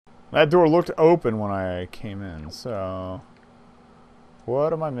That door looked open when I came in, so...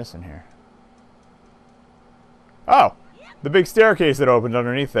 What am I missing here? Oh! The big staircase that opened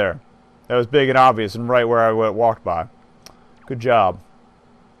underneath there. That was big and obvious and right where I walked by. Good job.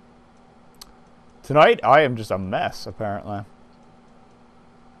 Tonight, I am just a mess, apparently.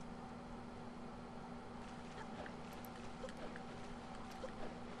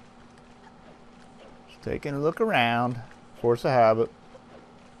 Just taking a look around. Force of habit.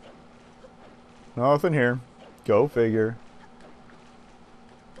 Nothing here. Go figure.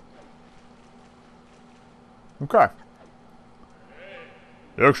 Okay.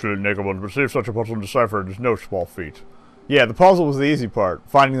 Excellent, Nickelman, but see if such a puzzle deciphered is no small feat. Yeah, the puzzle was the easy part.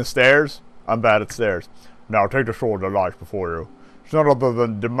 Finding the stairs? I'm bad at stairs. Now take the sword that lies before you. It's none other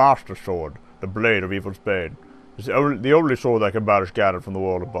than the Master Sword, the blade of evil's bane. It's the only sword that can banish Ganon from the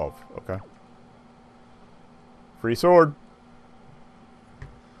world above. Okay. Free sword.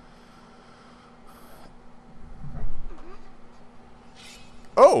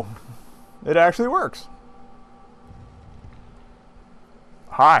 Oh! It actually works.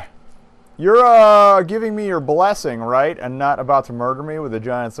 Hi. You're, giving me your blessing, right? And not about to murder me with the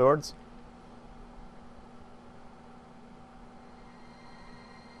giant swords?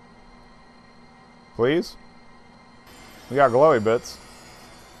 Please? We got glowy bits.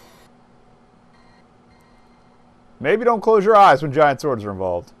 Maybe don't close your eyes when giant swords are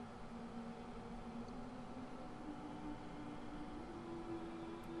involved.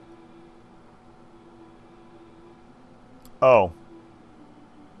 Oh.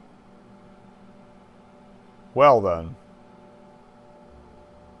 Well then.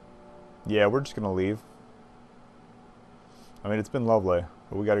 Yeah, we're just gonna leave. I mean, it's been lovely,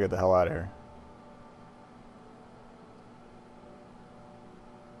 but we gotta get the hell out of here.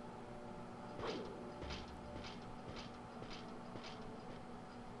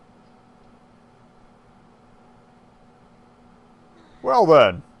 Well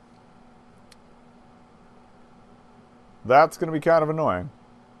then. That's gonna be kind of annoying.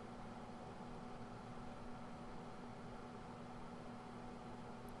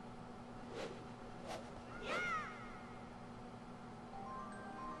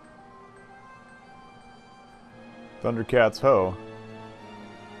 Thundercat's hoe.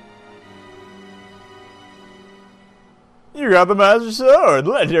 You got the Master Sword, the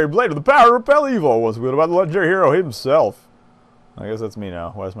legendary blade with the power to repel evil. What's good about the legendary hero himself? I guess that's me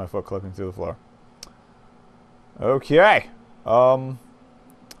now. Why is my foot clipping through the floor? Okay. Oh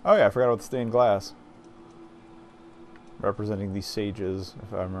yeah, I forgot about the stained glass. Representing these sages,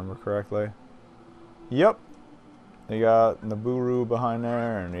 if I remember correctly. Yep. You got Naburu behind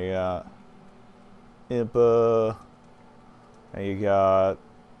there, and you got Impa, and you got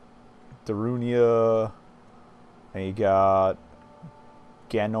Darunia, and you got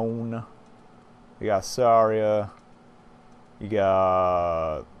Ganon, you got Saria, you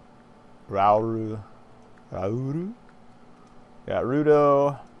got Rauru, you got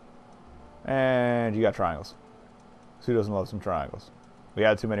Rudo, and you got triangles. Who doesn't love some triangles? We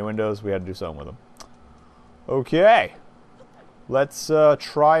had too many windows, we had to do something with them. Okay. Let's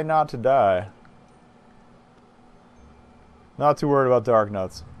try not to die. Not too worried about dark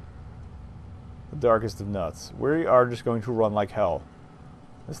nuts. The darkest of nuts. We are just going to run like hell.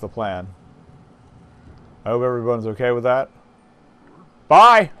 That's the plan. I hope everyone's okay with that.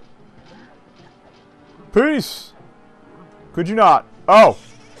 Bye! Peace! Could you not? Oh!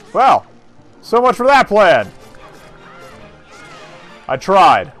 Well, so much for that plan! I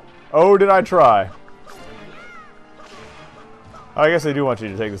tried. Oh, did I try. I guess they do want you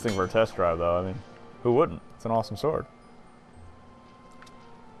to take this thing for a test drive, though. I mean, who wouldn't? It's an awesome sword.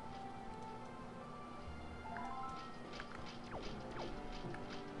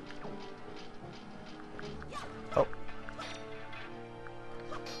 Oh.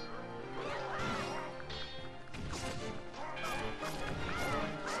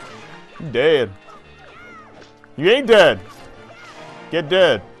 You dead. You ain't dead. Get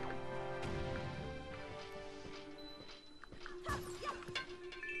dead.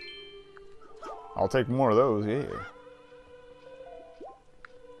 I'll take more of those, yeah.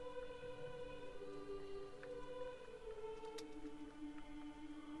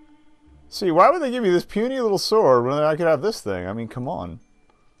 See, why would they give you this puny little sword when I could have this thing? I mean, come on.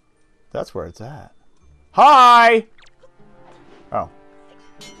 That's where it's at. Hi! Oh.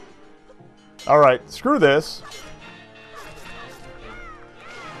 Alright, screw this.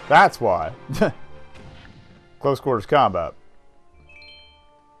 That's why. Close quarters combat.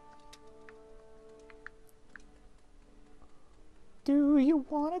 Do you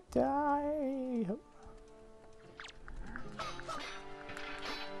want to die?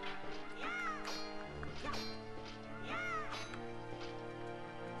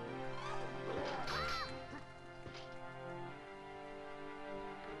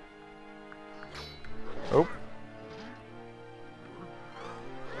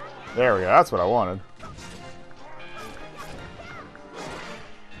 There we go. That's what I wanted.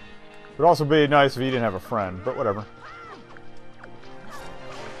 It would also be nice if you didn't have a friend, but whatever.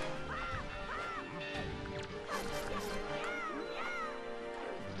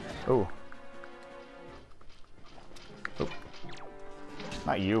 Ooh. Oh.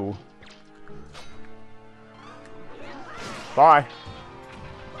 Not you. Bye.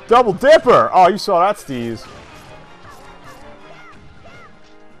 Double Dipper! Oh, you saw that, Steez.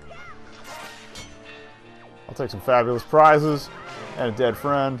 I'll take some fabulous prizes and a dead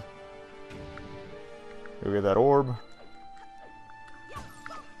friend. Go get that orb.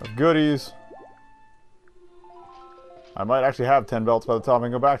 Of goodies. I might actually have 10 belts by the time I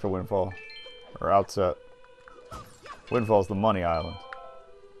go back to Windfall. Or Outset. Windfall's the money island.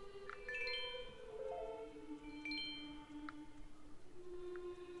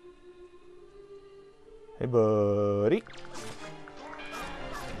 Hey, buddy.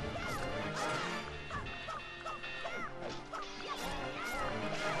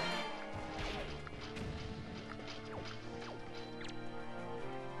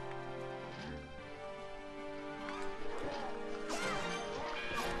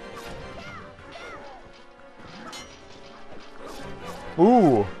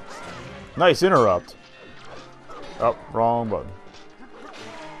 Ooh, nice interrupt. Oh, wrong button.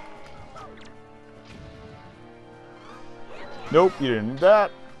 Nope, you didn't need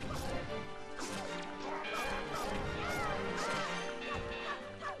that.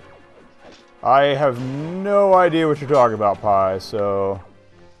 I have no idea what you're talking about, Pi, so...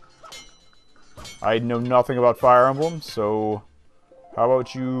 I know nothing about Fire Emblem, so... How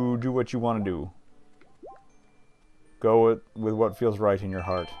about you do what you want to do? Go with what feels right in your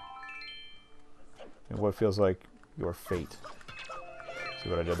heart. And what feels like your fate. See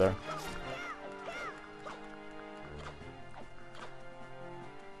what I did there?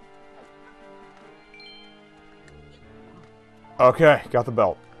 Okay, got the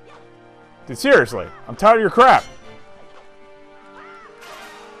belt. Dude, seriously, I'm tired of your crap.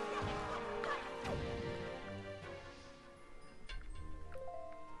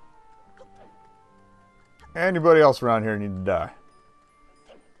 Anybody else around here need to die.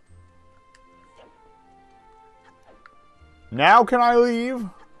 Now can I leave?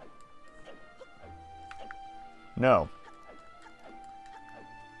 No.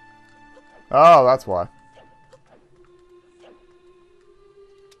 Oh, that's why.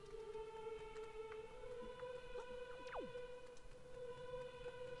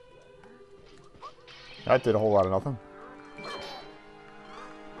 That did a whole lot of nothing.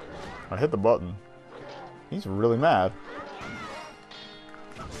 I hit the button. He's really mad.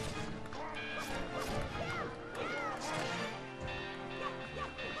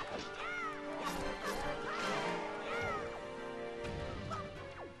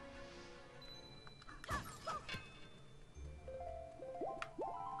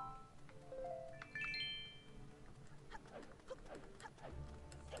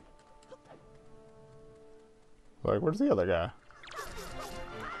 Like, where's the other guy?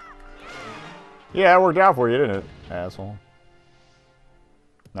 Yeah, it worked out for you, didn't it, asshole?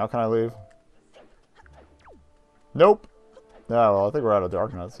 Now can I leave? Nope. No, well, I think we're out of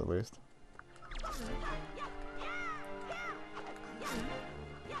Dark Nuts, at least.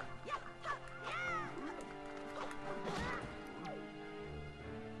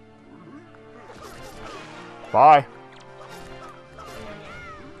 Bye.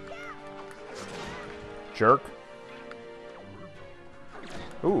 Jerk.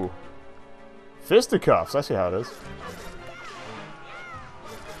 Ooh. Fisticuffs, I see how it is.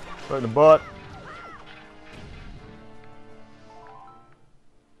 Right in the butt.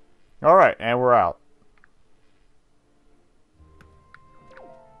 Alright, and we're out.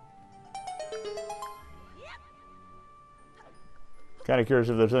 Kind of curious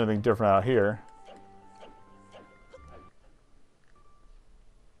if there's anything different out here.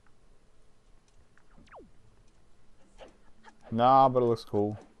 Nah, but it looks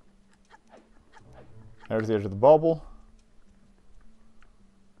cool. There's the edge of the bubble.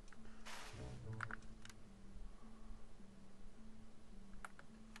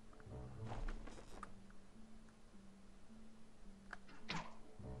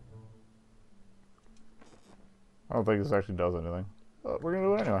 I don't think this actually does anything. But we're gonna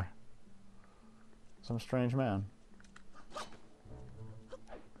do it anyway. Some strange man.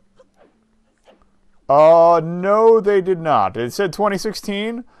 No, they did not. It said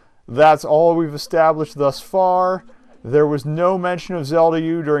 2016. That's all we've established thus far. There was no mention of Zelda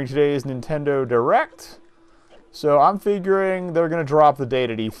U during today's Nintendo Direct. So I'm figuring they're going to drop the date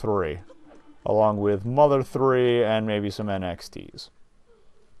at E3. Along with Mother 3 and maybe some NXTs.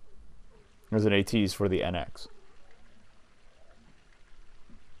 There's an ATs for the NX.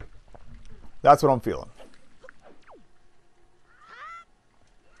 That's what I'm feeling.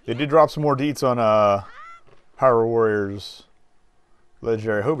 They did drop some more deets on Hyrule Warriors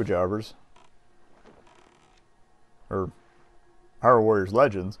Legendary Hobojobbers. Or Hyrule Warriors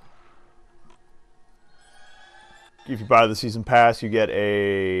Legends. If you buy the season pass, you get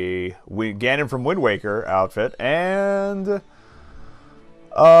a Ganon from Wind Waker outfit, and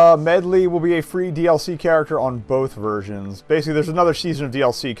Medley will be a free DLC character on both versions. Basically, there's another season of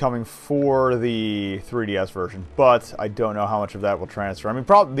DLC coming for the 3DS version, but I don't know how much of that will transfer. I mean,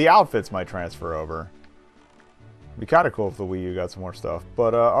 probably the outfits might transfer over. It'd be kind of cool if the Wii U got some more stuff.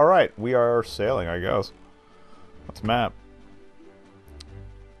 But, alright, we are sailing, I guess. Let's map.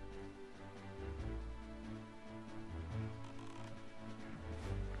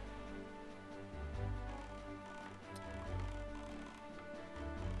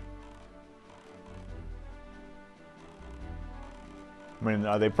 I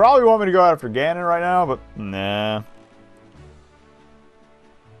mean, they probably want me to go after Ganon right now, but nah.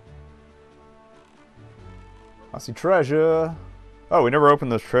 I see treasure. Oh, we never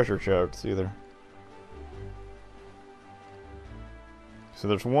opened those treasure chests either. So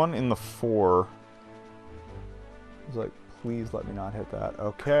there's one in the 4. It's like, please let me not hit that.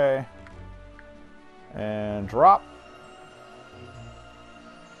 Okay. And drop.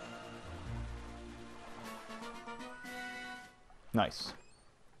 Nice.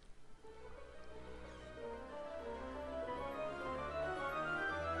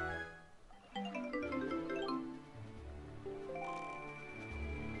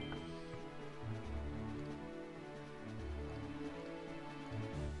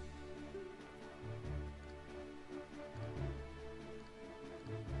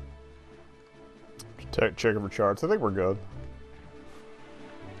 Check for charts. I think we're good.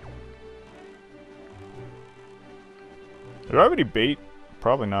 Do I have any bait?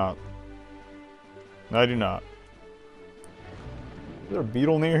 Probably not. No, I do not. Is there a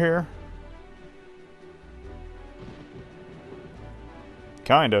beetle near here?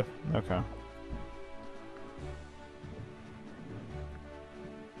 Kinda. Okay.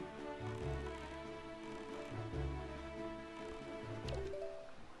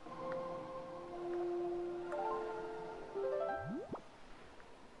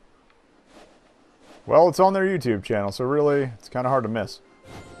 Well, it's on their YouTube channel, so really, it's kind of hard to miss.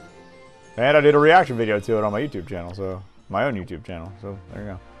 And I did a reaction video to it on my YouTube channel, so my own YouTube channel. So there you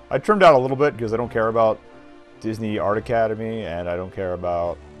go. I trimmed out a little bit because I don't care about Disney Art Academy, and I don't care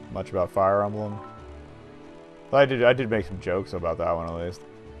about much about Fire Emblem. But I did make some jokes about that one at least.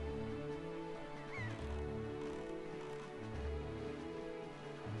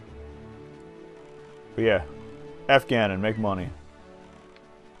 But yeah, F Ganon, make money.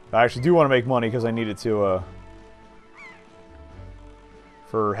 I actually do want to make money because I need it to,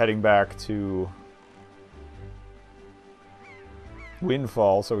 for heading back to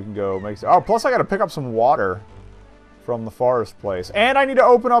Windfall, so we can go make... Oh, plus I gotta pick up some water from the forest place. And I need to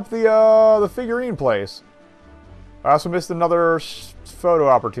open up the figurine place. I also missed another photo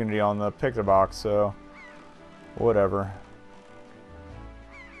opportunity on the Pictobox, so... whatever.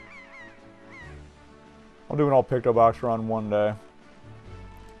 I'll do an all Pictobox run one day.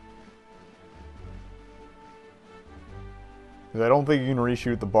 Because I don't think you can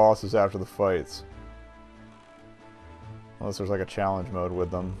reshoot the bosses after the fights. Unless there's like a challenge mode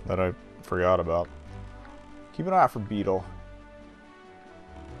with them that I forgot about. Keep an eye out for Beetle.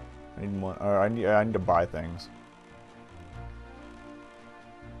 I need one. I need to buy things.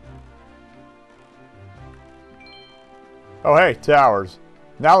 Oh hey, towers.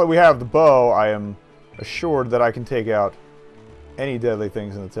 Now that we have the bow, I am assured that I can take out any deadly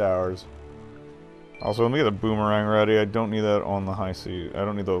things in the towers. Also, let me get the boomerang ready. I don't need that on the high sea. I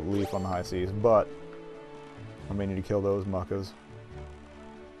don't need the leaf on the high seas, but I may need to kill those muckas.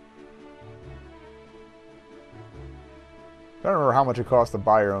 I don't remember how much it costs to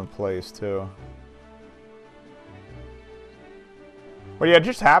buy your own place, too. But yeah, it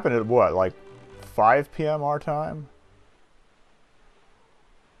just happened at what, like 5 p.m. our time?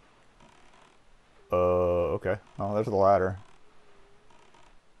 Okay. Oh, there's the ladder.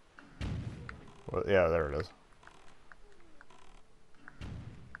 Well, yeah, there it is.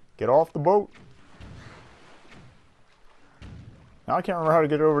 Get off the boat. Now I can't remember how to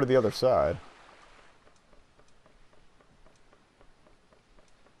get over to the other side.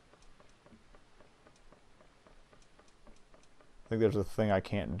 I think there's a thing I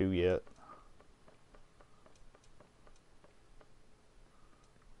can't do yet.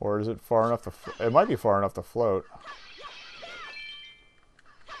 Or is it far enough to... It might be far enough to float.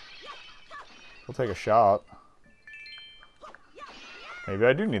 We'll take a shot. Maybe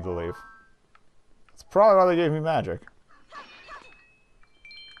I do need to leave. That's probably why they gave me magic.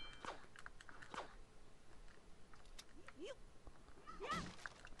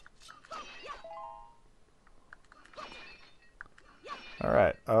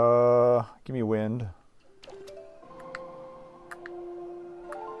 Alright, give me wind.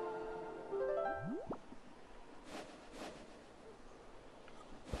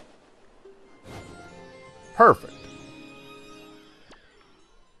 Perfect.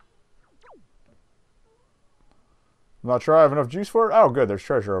 I'm not sure I have enough juice for it. Oh, good. There's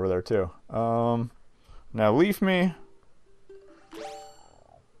treasure over there, too. Now leave me.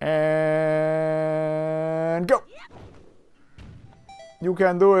 And go. You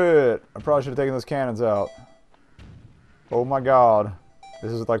can do it. I probably should have taken those cannons out. Oh, my God.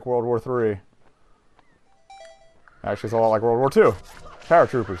 This is like World War III. Actually, it's a lot like World War II.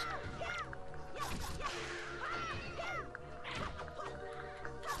 Paratroopers.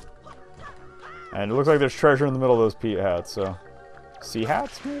 And it looks like there's treasure in the middle of those peat hats, so... Sea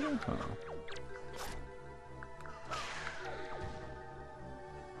hats, maybe? I don't know.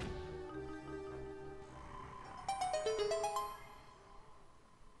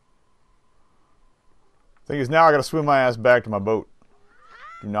 Thing is, now I gotta swim my ass back to my boat.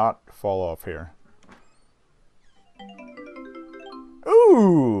 Do not fall off here.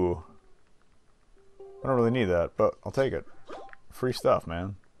 Ooh! I don't really need that, but I'll take it. Free stuff,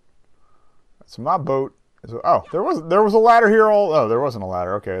 man. So my boat is... Oh, there was a ladder here all... Oh, there wasn't a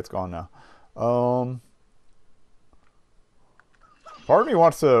ladder. Okay, it's gone now. Part of me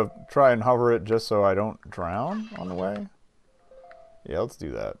wants to try and hover it just so I don't drown on the way. Yeah, let's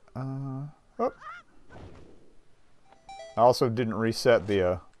do that. Oh. I also didn't reset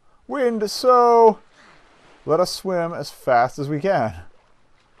the wind, so let us swim as fast as we can.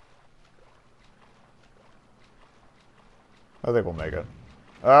 I think we'll make it.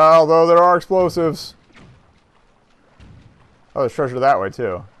 Although there are explosives. Oh, there's treasure that way,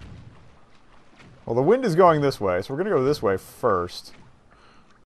 too. Well, the wind is going this way, so we're going to go this way first.